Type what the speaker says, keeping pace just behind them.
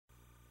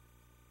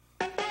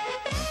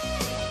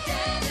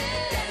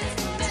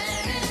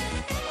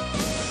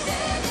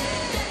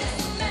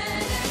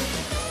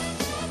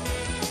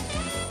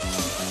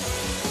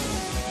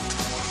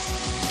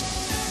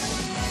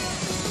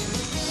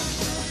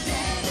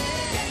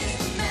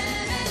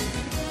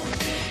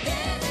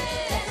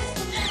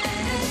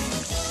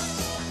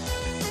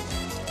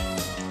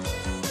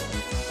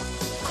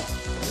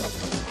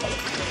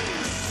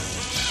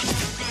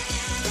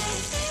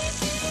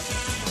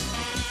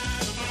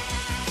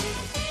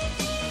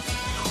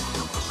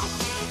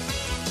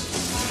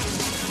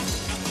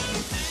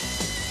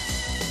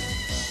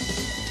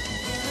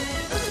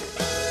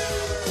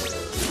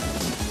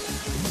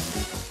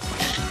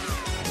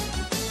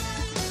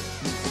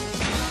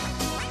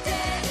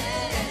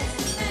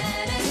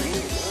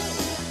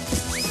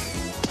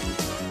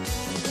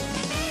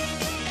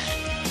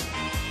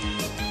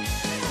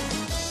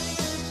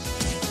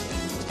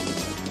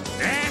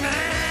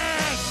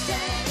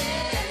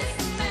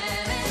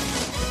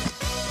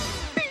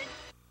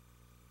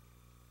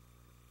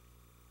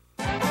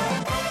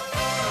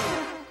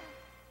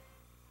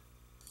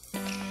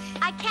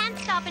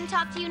up and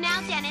talk to you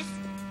now, Dennis.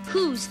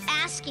 Who's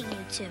asking you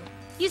to?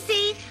 You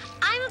see,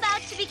 I'm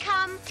about to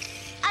become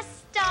a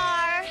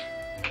star.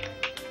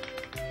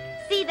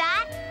 See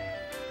that?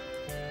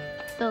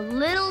 The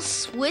little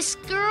Swiss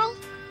girl?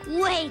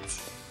 Wait,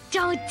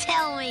 don't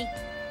tell me.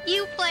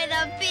 You play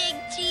the big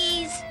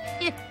cheese.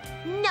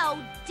 No,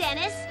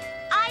 Dennis.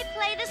 I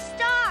play the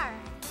star.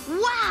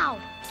 Wow!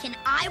 Can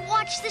I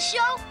watch the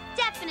show?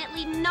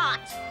 Definitely not.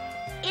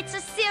 It's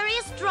a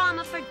serious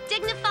drama for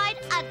dignified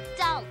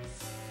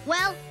adults.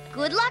 Well,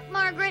 good luck,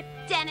 Margaret.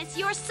 Dennis,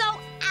 you're so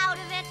out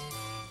of it.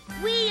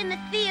 We in the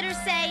theater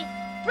say,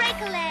 break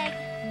a leg.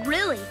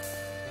 Really?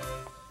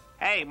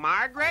 Hey,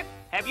 Margaret,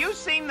 have you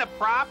seen the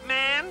prop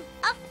man?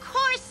 Of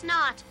course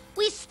not.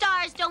 We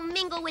stars don't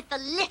mingle with the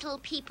little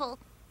people.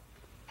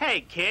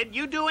 Hey, kid,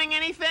 you doing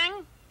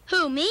anything?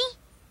 Who, me?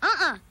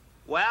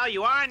 Well,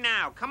 you are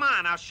now. Come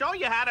on, I'll show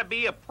you how to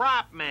be a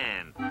prop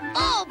man.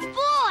 Oh,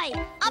 boy!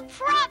 A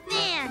prop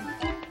man!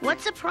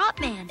 What's a prop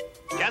man?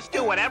 Just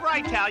do whatever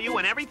I tell you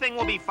and everything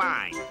will be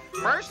fine.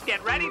 First,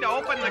 get ready to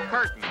open the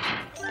curtain.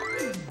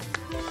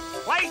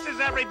 Places,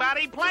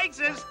 everybody,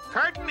 places.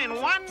 Curtain in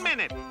 1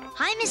 minute.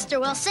 Hi, Mr.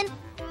 Wilson.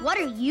 What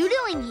are you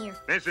doing here?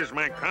 This is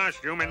my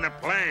costume in the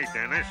play,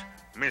 Dennis.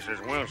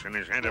 Mrs. Wilson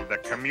is head of the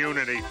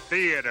community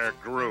theater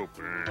group.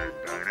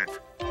 Darn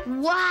it.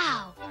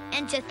 Wow!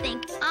 And to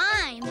think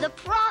I'm the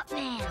prop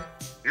man.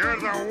 You're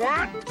the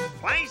what?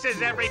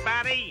 Places,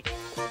 everybody.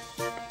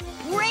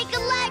 Break a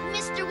leg,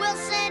 Mr.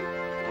 Wilson.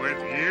 With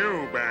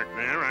you back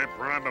there, I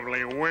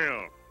probably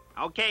will.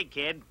 Okay,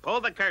 kid, pull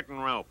the curtain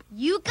rope.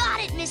 You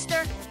got it,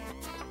 mister.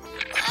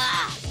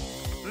 Ah!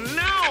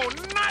 No,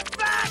 not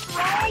that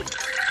rope!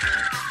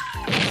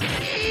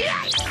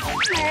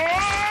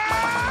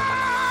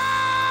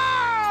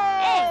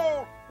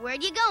 Hey,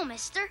 where'd you go,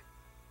 mister?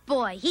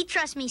 Boy, he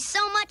trusts me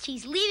so much,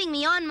 he's leaving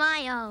me on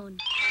my own.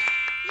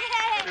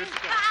 Yay!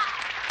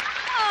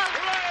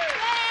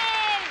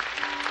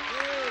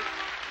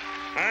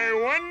 I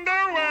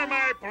wonder where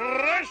my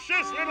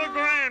precious little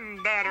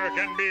granddaughter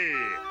can be.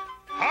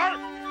 Hark!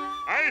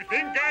 I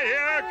think I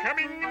hear her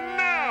coming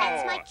now.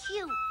 That's my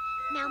cue.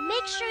 Now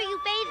make sure you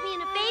bathe me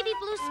in a baby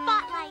blue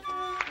spotlight.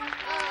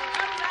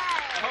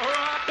 All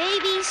right.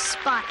 Baby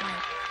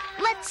spotlight.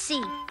 Let's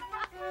see.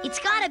 It's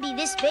gotta be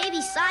this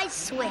baby-sized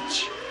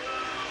switch.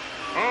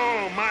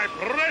 Oh, my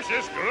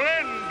precious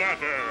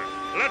granddaughter.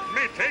 Let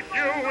me take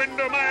you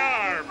into my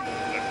arms.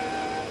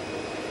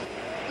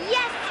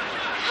 Yes!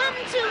 Come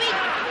to me,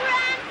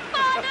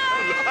 Grandfather!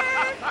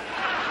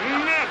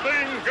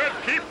 Nothing could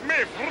keep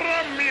me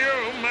from you,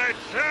 my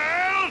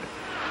child.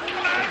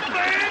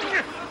 Nothing?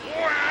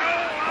 Well,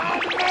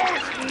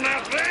 almost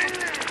nothing.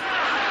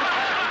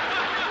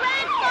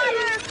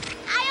 Grandfather!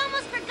 I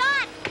almost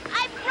forgot!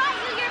 I brought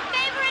you your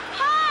favorite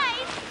pie!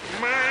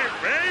 My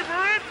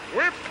favorite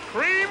whipped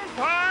cream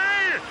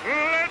pie?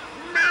 Let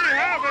me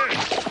have it.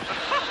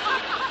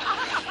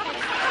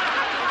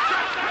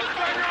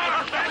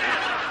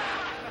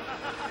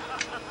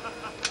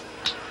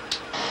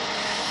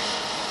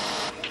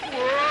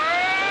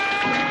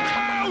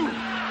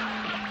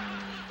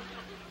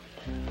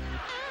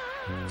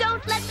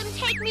 Don't let them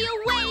take me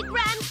away,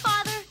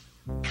 Grandfather!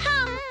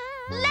 Come,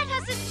 let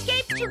us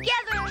escape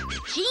together!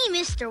 Gee,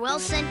 Mr.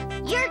 Wilson,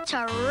 you're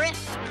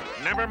terrific.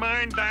 Never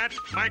mind that.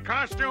 My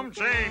costume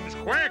changed.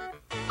 Quick.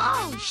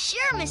 Oh,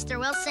 sure, Mr.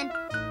 Wilson.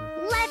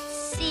 Let's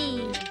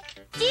see.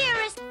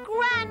 Dearest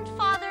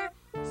Grandfather,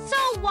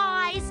 so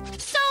wise,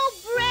 so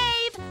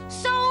brave,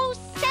 so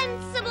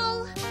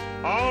sensible.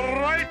 All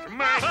right,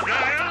 my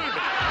child.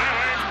 Now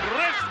I'm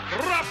dressed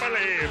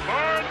properly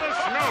for the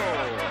snow.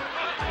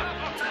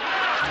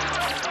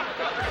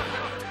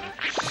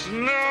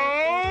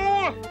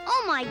 Snow?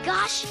 Oh, my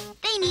gosh,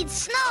 they need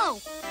snow.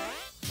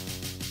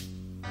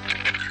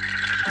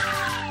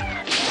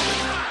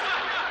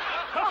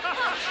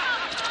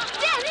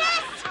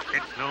 Dennis!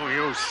 It's no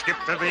use. Skip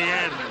to the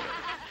end.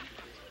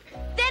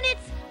 Then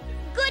it's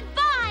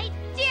goodbye,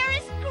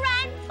 dearest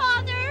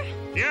Grandfather.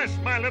 Yes,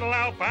 my little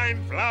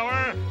alpine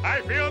flower.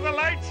 I feel the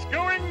lights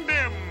going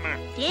dim.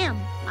 Damn,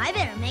 I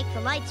better make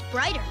the lights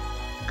brighter.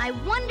 I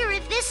wonder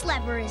if this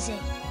lever is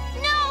it.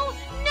 No,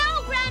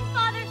 no,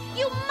 Grandfather,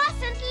 you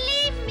mustn't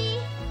leave me.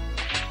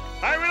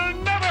 I will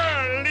never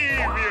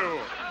leave you.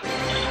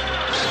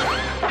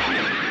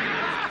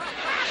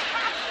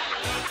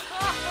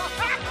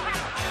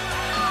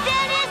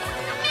 Dennis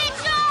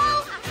Mitchell!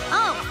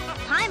 Oh,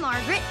 hi,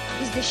 Margaret.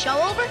 Is the show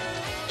over?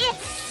 It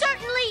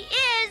certainly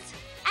is.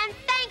 And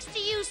thanks to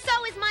you,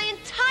 so is my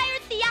entire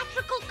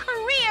theatrical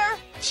career.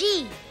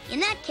 Gee, in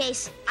that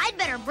case, I'd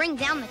better bring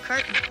down the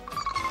curtain.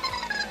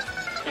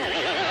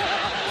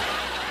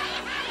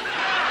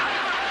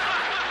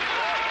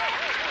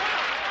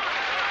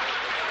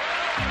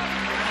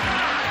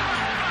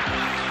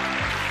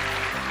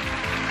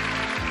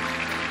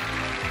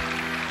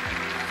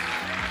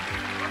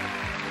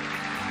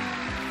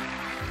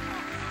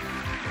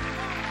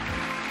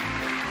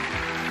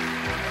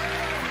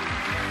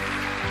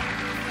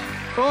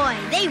 Boy,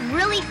 they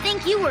really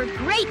think you were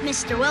great,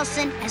 Mr.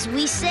 Wilson. As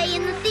we say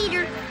in the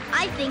theater,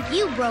 I think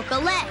you broke a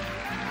leg.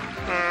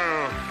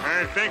 Oh,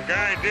 I think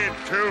I did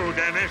too,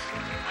 Dennis.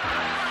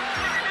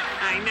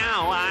 I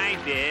know I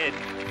did.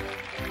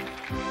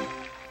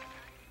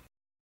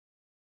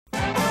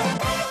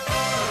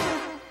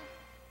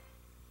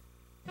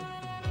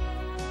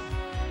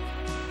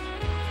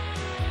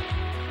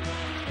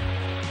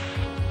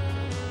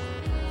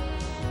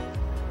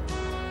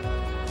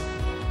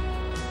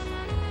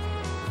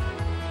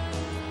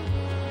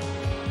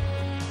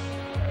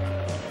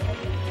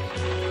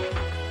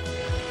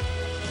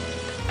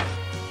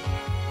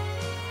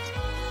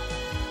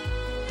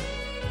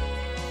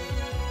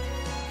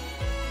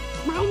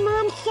 My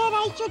mom said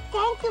I should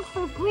thank you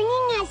for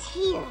bringing us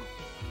here.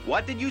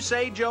 What did you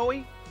say,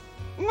 Joey?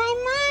 My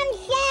mom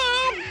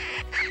said...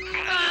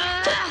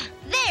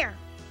 There!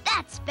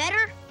 That's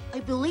better. I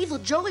believe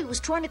that Joey was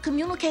trying to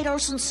communicate our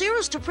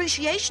sincerest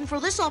appreciation for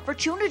this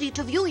opportunity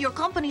to view your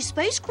company's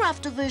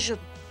spacecraft division.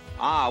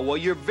 Ah, well,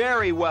 you're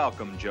very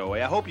welcome,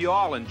 Joey. I hope you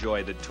all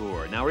enjoy the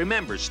tour. Now,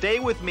 remember, stay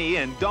with me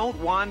and don't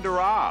wander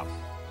off.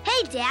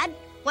 Hey, Dad,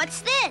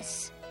 what's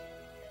this?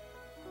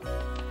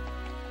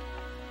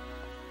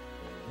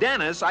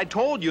 Dennis, I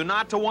told you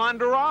not to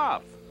wander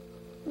off.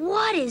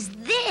 What is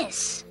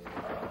this?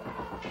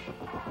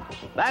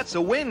 That's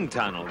a wind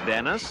tunnel,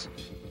 Dennis.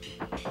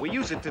 We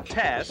use it to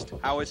test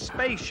how a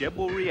spaceship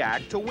will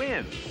react to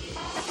wind.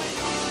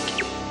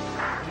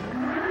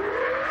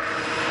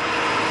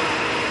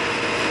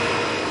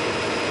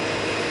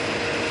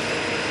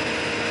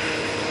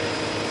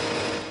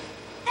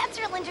 That's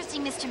real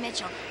interesting, Mr.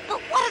 Mitchell. But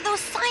what are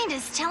those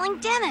scientists telling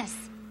Dennis?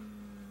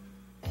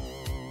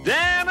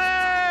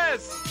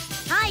 Dennis!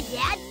 Hi,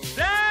 Dad.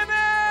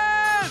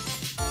 Dennis!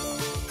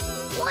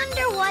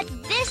 Wonder what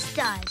this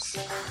does.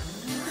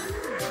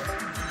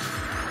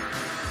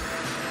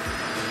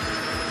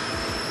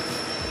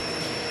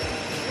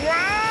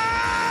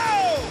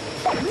 Wow!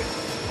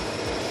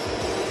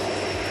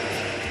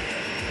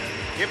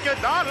 If you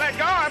don't let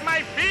go of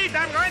my feet,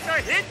 I'm going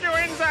to hit you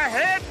in the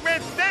head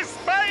with this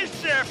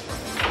spaceship.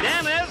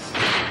 Dennis!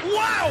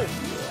 Wow!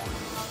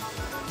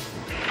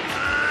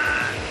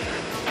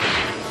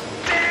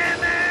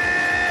 Dennis!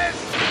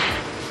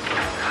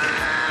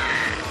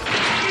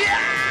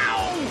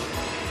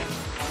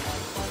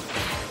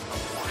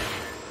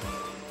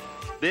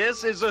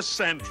 This is a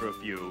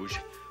centrifuge.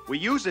 We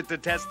use it to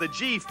test the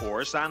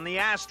G-force on the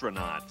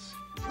astronauts.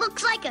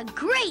 Looks like a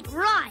great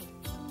ride.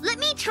 Let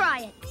me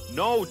try it.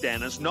 No,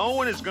 Dennis, no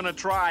one is going to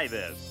try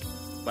this.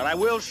 But I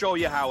will show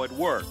you how it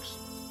works.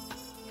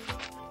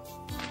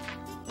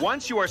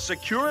 Once you are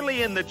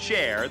securely in the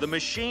chair, the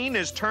machine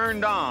is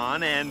turned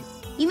on and...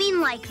 You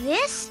mean like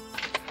this?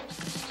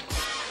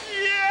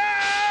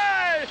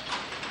 Yay!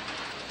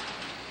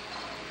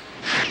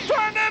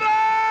 Turn it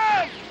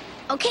on!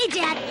 Okay,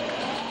 Dad.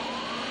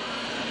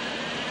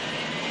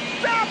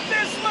 Stop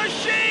this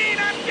machine!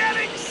 I'm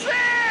getting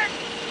sick!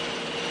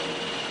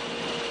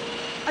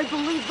 I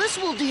believe this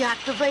will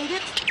deactivate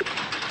it.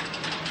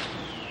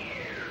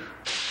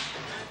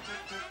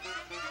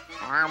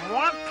 I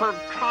want to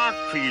talk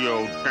to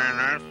you,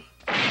 Dennis.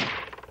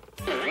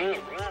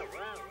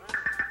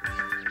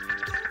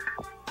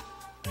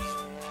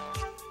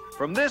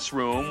 From this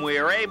room, we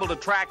are able to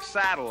track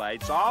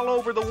satellites all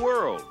over the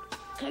world.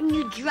 Can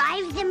you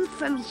drive them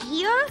from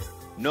here?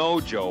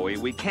 No, Joey,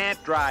 we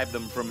can't drive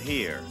them from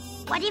here.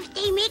 What if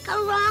they make a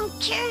wrong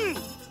turn?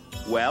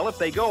 Well, if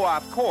they go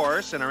off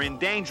course and are in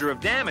danger of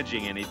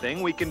damaging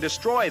anything, we can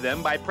destroy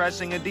them by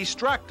pressing a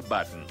destruct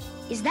button.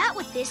 Is that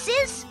what this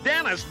is?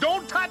 Dennis,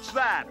 don't touch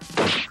that!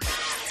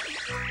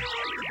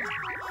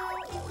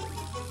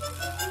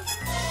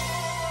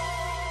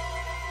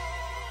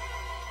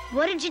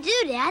 What did you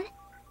do, Dad?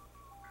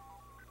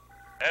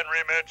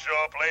 Henry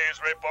Mitchell, please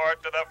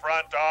report to the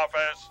front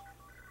office.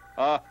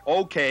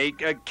 Okay.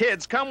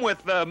 Kids, come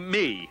with,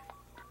 me.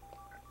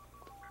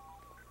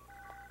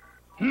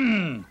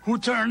 Who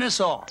turned this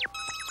off?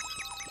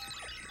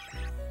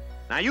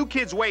 Now, you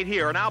kids wait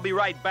here, and I'll be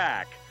right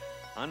back.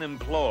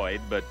 Unemployed,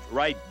 but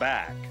right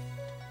back.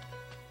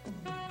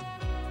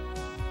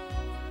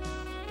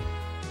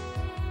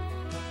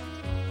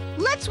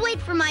 Let's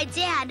wait for my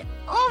dad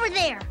over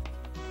there.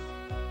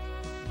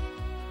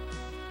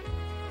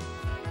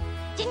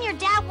 Didn't your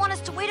dad want us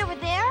to wait over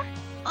there?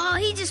 Oh,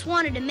 he just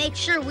wanted to make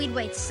sure we'd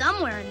wait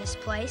somewhere in this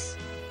place.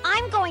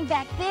 I'm going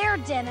back there,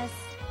 Dennis.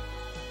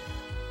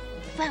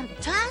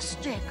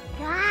 Fantastic.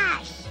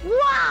 Gosh.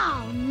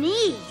 Wow,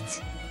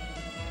 neat.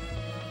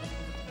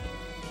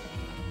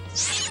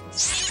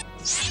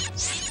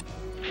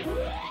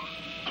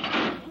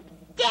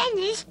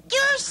 Dennis, do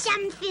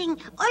something.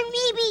 Or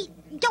maybe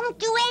don't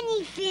do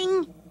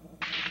anything.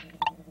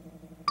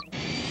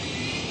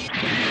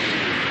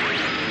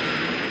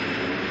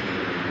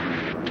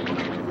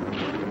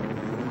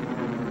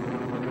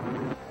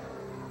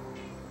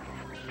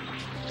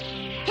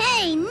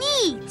 Hey,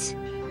 neat.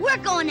 We're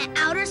going to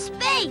outer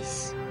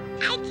space.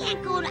 I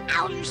can't go to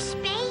outer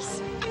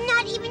space. I'm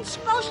not even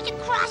supposed to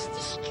cross the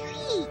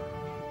street.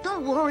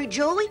 Don't worry,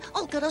 Joey.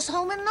 I'll get us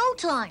home in no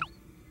time.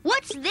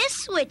 What's this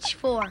switch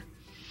for?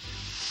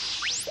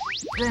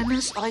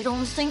 Dennis, I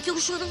don't think you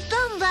should have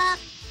done that.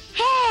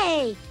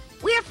 Hey,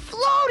 we're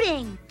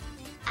floating.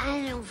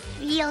 I don't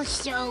feel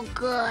so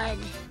good.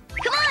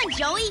 Come on,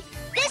 Joey.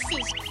 This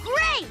is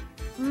great.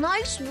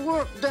 Nice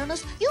work,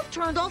 Dennis. You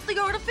turned off the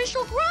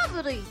artificial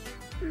gravity.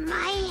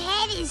 My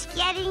head is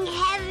getting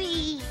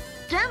heavy.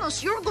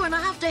 Dennis, you're going to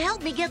have to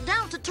help me get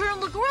down to turn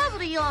the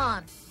gravity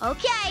on.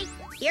 Okay,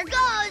 here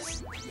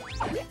goes.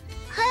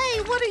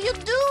 Hey, what are you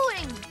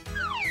doing?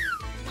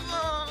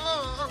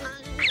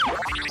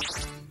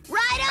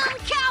 Ride on,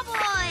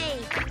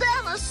 cowboy.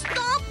 Dennis,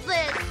 stop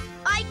this.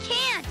 I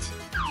can't.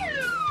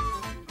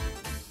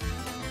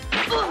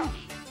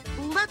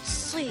 Let's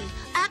see.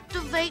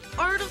 Activate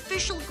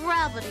artificial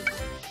gravity.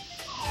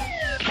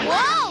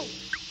 Whoa!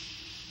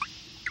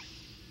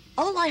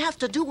 All I have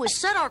to do is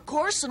set our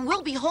course and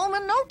we'll be home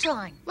in no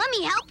time. Let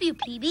me help you,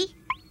 PB.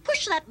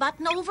 Push that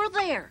button over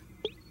there.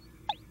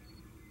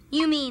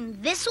 You mean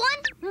this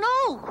one?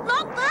 No,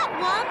 not that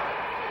one.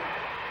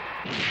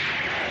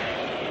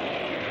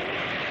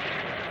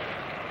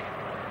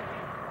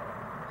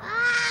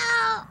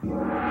 Oh!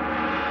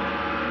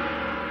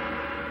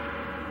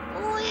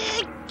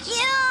 We're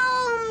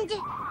doomed!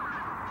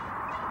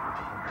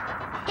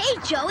 Hey,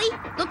 Joey,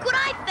 look what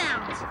I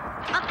found.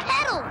 A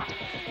pedal.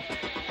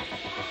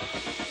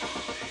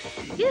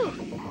 Phew,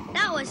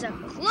 that was a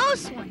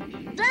close one.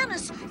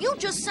 Dennis, you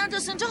just sent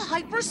us into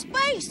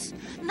hyperspace.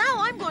 Now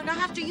I'm going to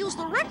have to use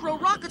the retro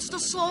rockets to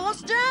slow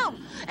us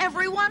down.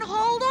 Everyone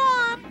hold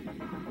on.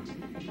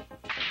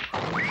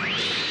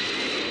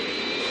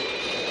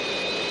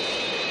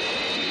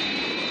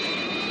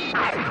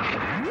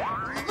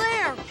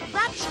 There,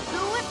 that should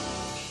do it.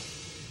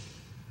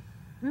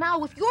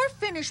 Now, if you're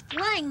finished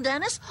playing,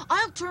 Dennis,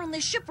 I'll turn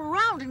this ship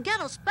around and get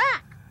us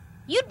back.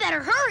 You'd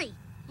better hurry.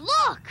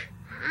 Look.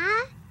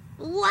 Huh?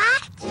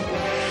 What?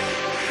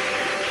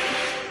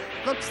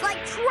 Looks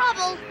like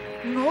trouble.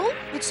 No,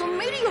 it's a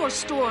meteor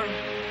storm.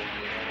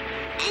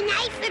 And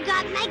I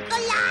forgot my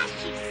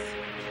galoshes.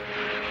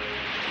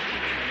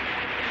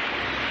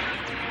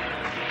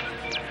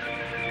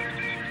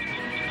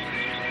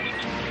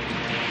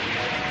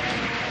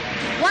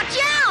 Watch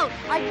out!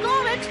 I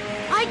got it!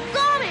 I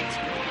got it!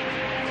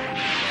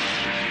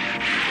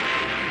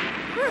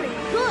 Pretty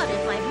good,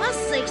 if I must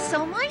say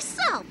so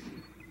myself.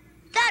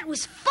 That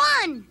was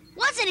fun,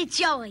 wasn't it,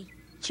 Joey?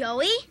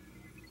 Joey?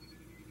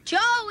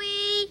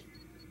 Joey!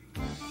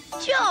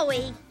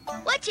 Joey,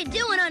 what you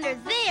doing under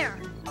there?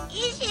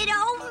 Is it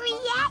over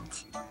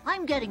yet?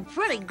 I'm getting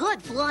pretty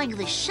good flying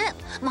this ship.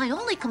 My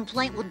only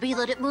complaint would be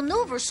that it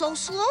maneuvers so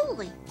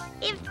slowly.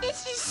 If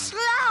this is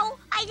slow,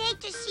 I'd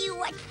hate to see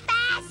what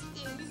fast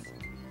is.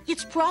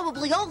 It's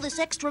probably all this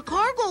extra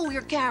cargo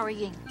we're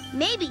carrying.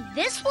 Maybe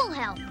this will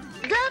help.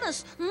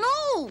 Dennis,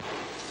 no!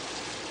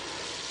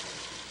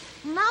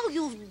 Now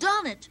you've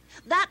done it.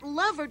 That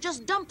lever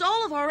just dumped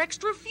all of our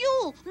extra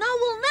fuel. Now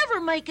we'll never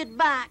make it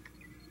back.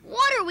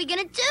 What are we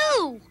gonna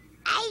do?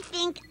 I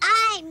think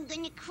I'm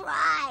gonna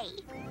cry.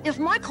 If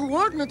my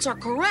coordinates are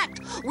correct,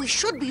 we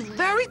should be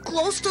very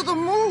close to the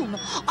moon.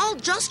 I'll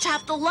just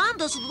have to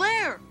land us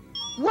there.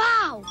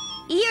 Wow!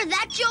 You hear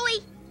that,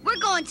 Joey? We're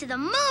going to the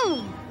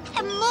moon.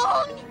 The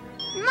moon?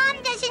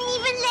 Mom doesn't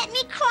even let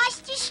me cross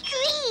the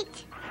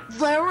street.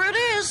 There it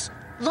is,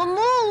 the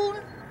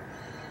moon.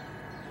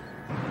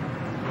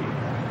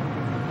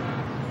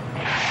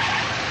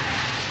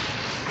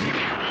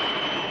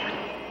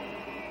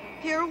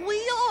 Here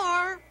we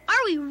are.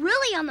 Are we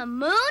really on the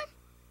moon?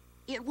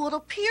 It would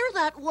appear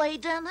that way,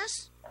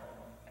 Dennis.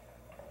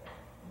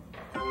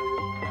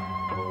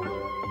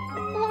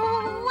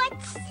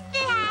 What's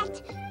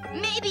that?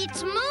 Maybe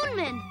it's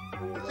Moonman.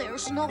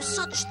 There's no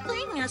such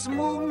thing as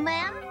moon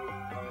men.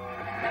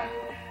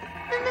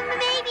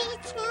 Maybe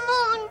it's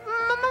moon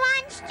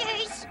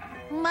monsters.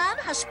 Man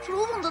has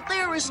proven that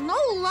there is no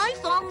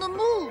life on the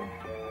moon.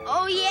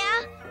 Oh,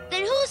 yeah?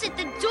 Then who's at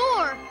the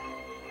door?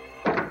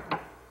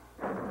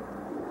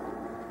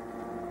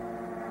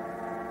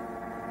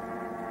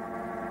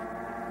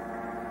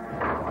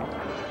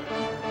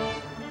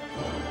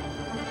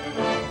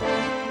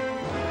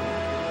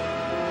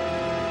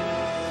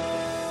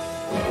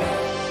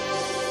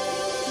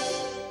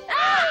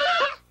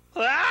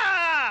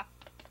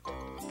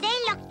 They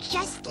look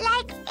just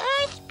like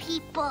Earth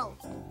people.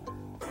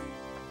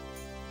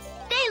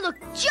 They look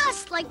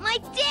just like my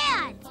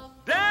dad.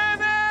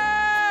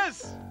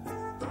 Dennis!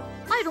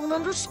 I don't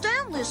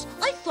understand this.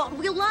 I thought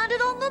we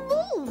landed on the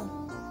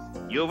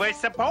moon. You were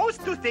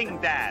supposed to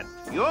think that.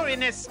 You're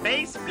in a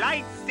space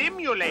flight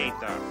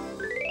simulator.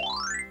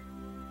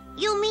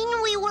 You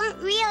mean we weren't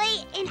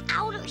really in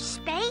outer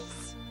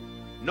space?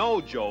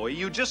 No, Joey,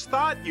 you just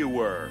thought you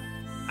were.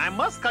 I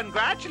must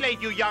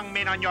congratulate you young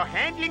men on your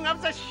handling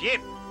of the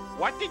ship.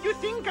 What did you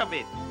think of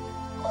it?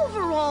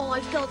 Overall, I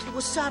felt it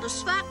was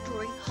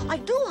satisfactory. I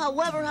do,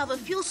 however, have a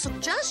few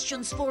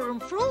suggestions for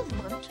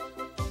improvement.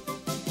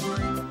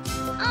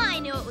 I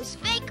knew it was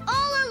fake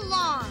all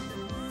along.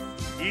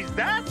 Is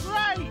that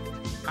right?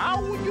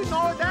 How would you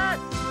know that?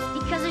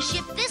 Because a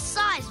ship this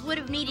size would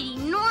have needed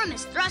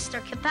enormous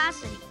thruster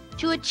capacity.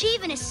 to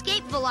achieve an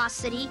escape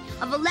velocity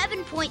of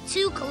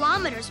 11.2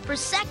 kilometers per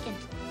second,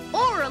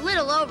 or a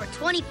little over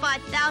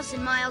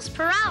 25,000 miles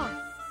per hour.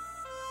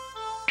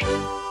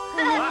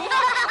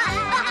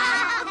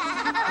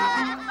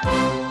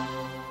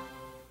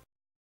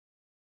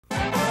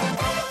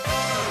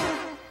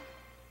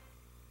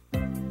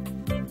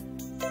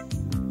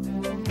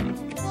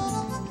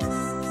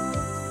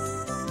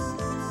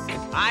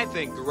 I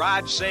think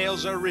garage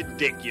sales are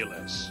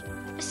ridiculous.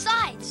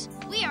 Besides,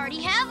 we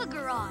already have a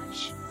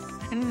garage.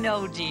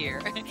 No,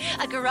 dear.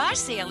 A garage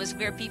sale is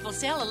where people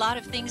sell a lot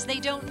of things they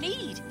don't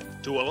need.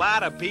 To a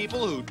lot of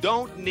people who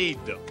don't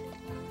need them.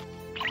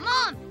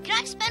 Mom,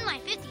 can I spend my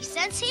 50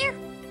 cents here?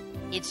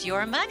 It's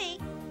your money.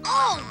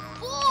 Oh,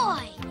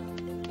 boy!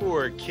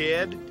 Poor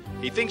kid.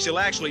 He thinks he'll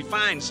actually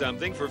find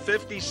something for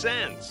 50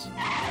 cents.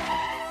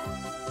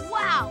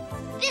 Wow,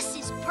 this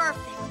is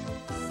perfect.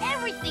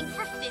 Everything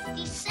for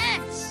 50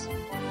 cents.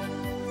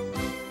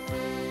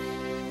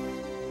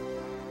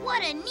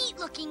 What a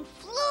neat-looking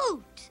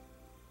flute.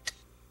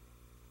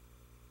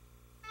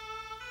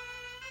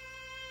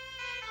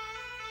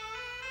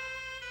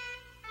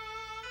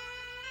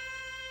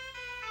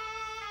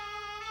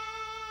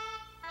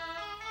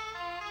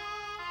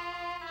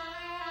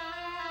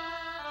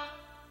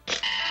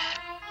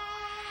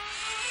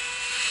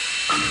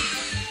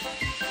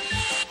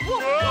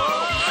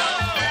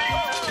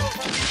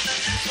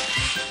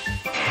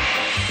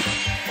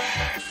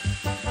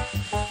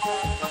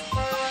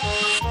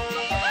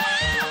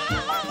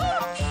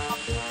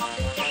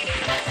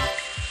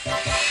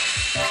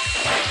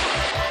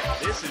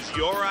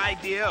 Your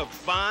idea of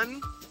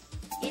fun?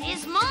 It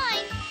is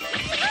mine.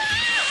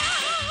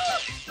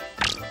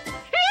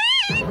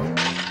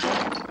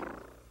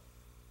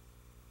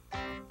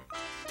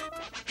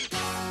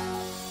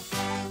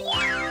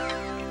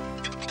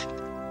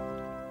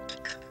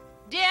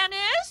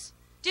 Dennis,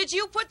 did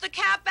you put the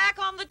cap back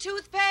on the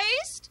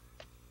toothpaste?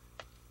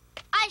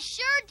 I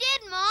sure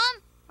did,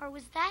 Mom. Or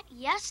was that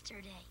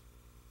yesterday?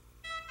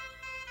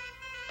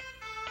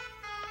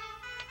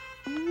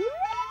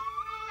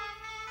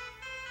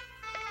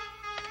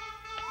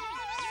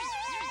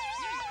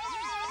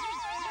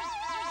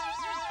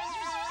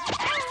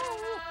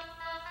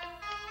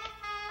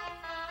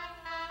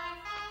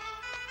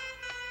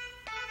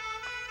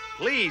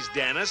 Please,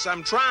 Dennis,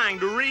 I'm trying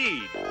to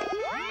read.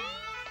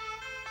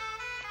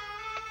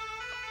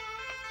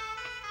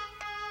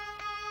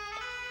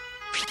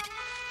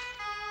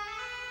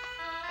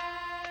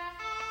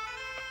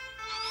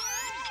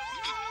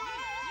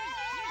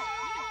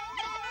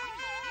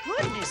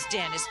 Goodness,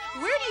 Dennis,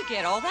 where do you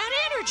get all that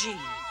energy?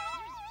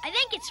 I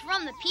think it's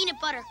from the peanut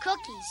butter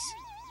cookies.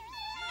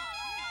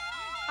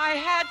 I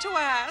had to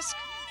ask.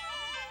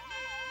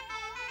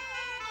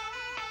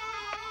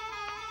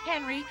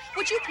 Henry,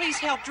 would you please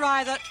help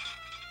dry the...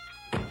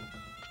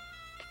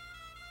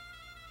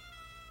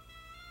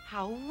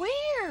 How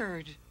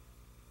weird.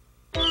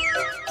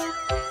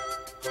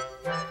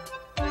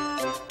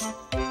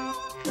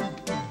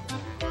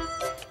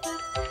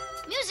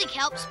 Music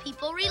helps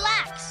people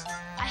relax.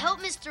 I hope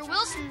Mr.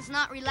 Wilson's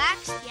not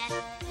relaxed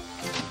yet.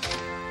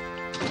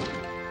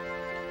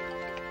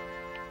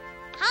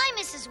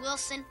 Hi, Mrs.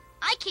 Wilson.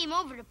 I came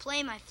over to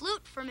play my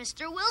flute for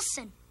Mr.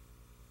 Wilson.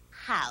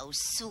 How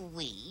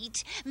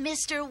sweet.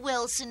 Mr.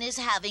 Wilson is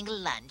having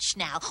lunch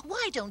now.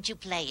 Why don't you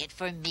play it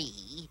for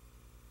me?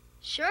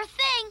 Sure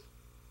thing.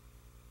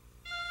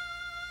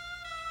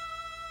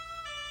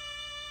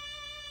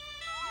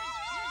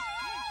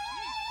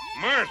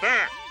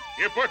 Martha,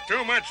 you put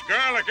too much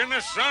garlic in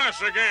the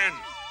sauce again.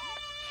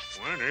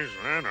 What is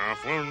that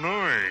awful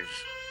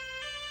noise?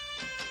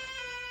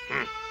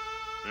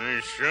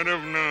 I should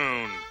have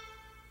known.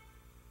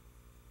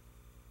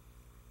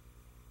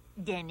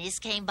 Dennis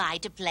came by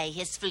to play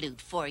his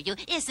flute for you.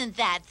 Isn't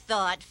that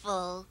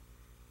thoughtful?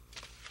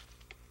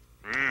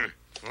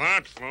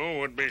 Thoughtful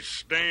would be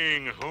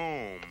staying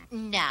home.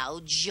 Now,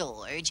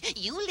 George,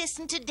 you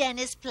listen to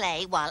Dennis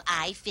play while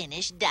I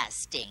finish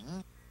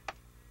dusting.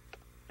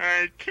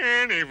 I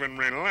can't even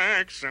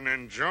relax and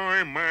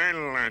enjoy my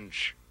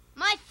lunch.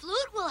 My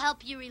flute will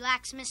help you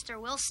relax,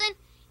 Mr. Wilson.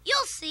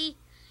 You'll see.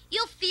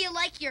 You'll feel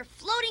like you're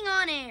floating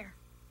on air.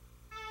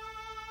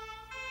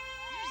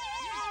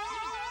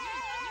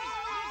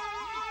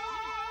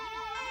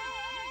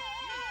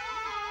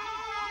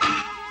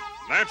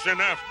 That's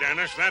enough,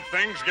 Dennis. That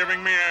thing's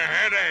giving me a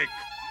headache.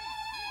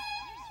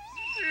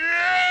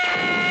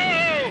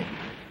 Yo!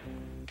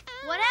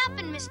 What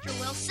happened, Mr.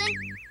 Wilson?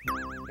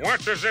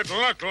 What does it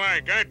look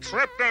like? I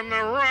tripped on the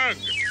rug.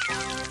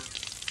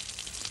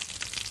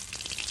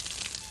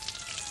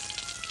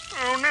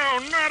 Oh, no,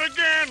 not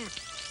again.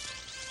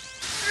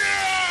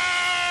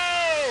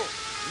 No!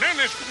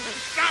 Dennis,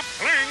 stop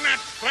playing that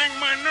thing.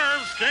 My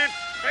nerves can't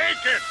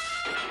take it.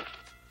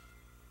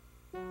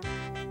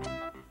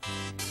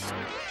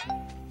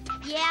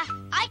 Yeah,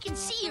 I can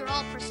see you're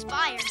all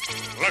perspired.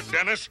 Look,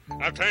 Dennis,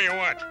 I'll tell you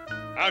what.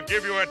 I'll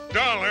give you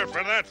 $1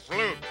 for that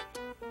flute.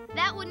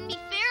 That wouldn't be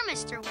fair,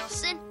 Mr.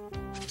 Wilson.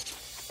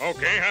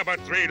 Okay, how about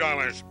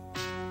 $3?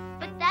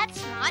 But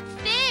that's not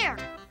fair.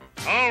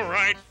 All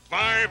right,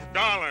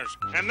 $5.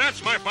 And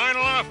that's my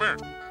final offer.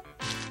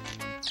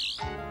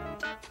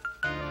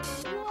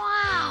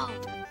 Wow!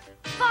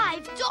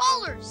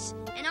 $5!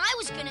 And I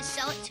was gonna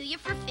sell it to you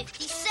for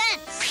 50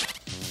 cents.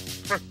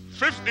 For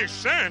 50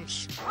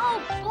 cents?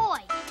 Oh, boy.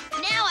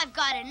 Now I've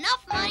got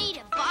enough money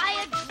to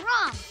buy a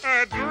drum.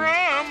 A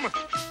drum?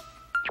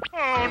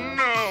 Oh,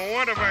 no.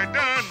 What have I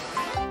done?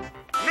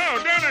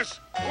 No, Dennis!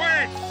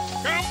 Wait!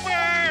 Come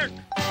back!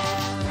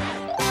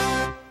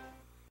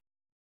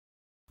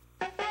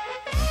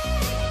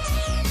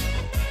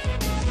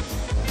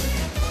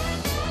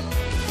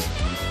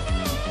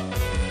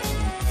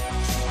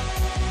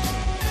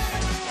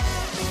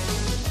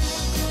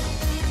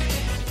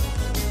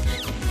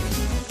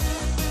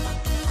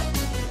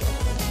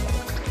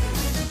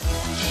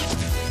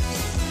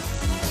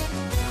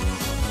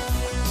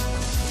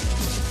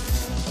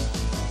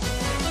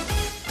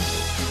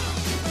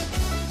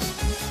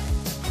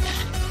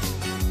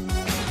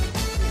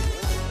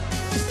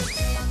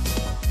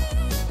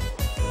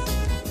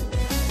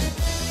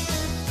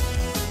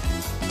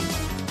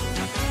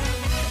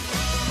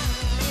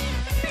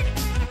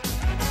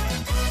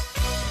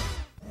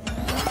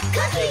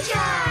 Cookie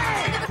jar!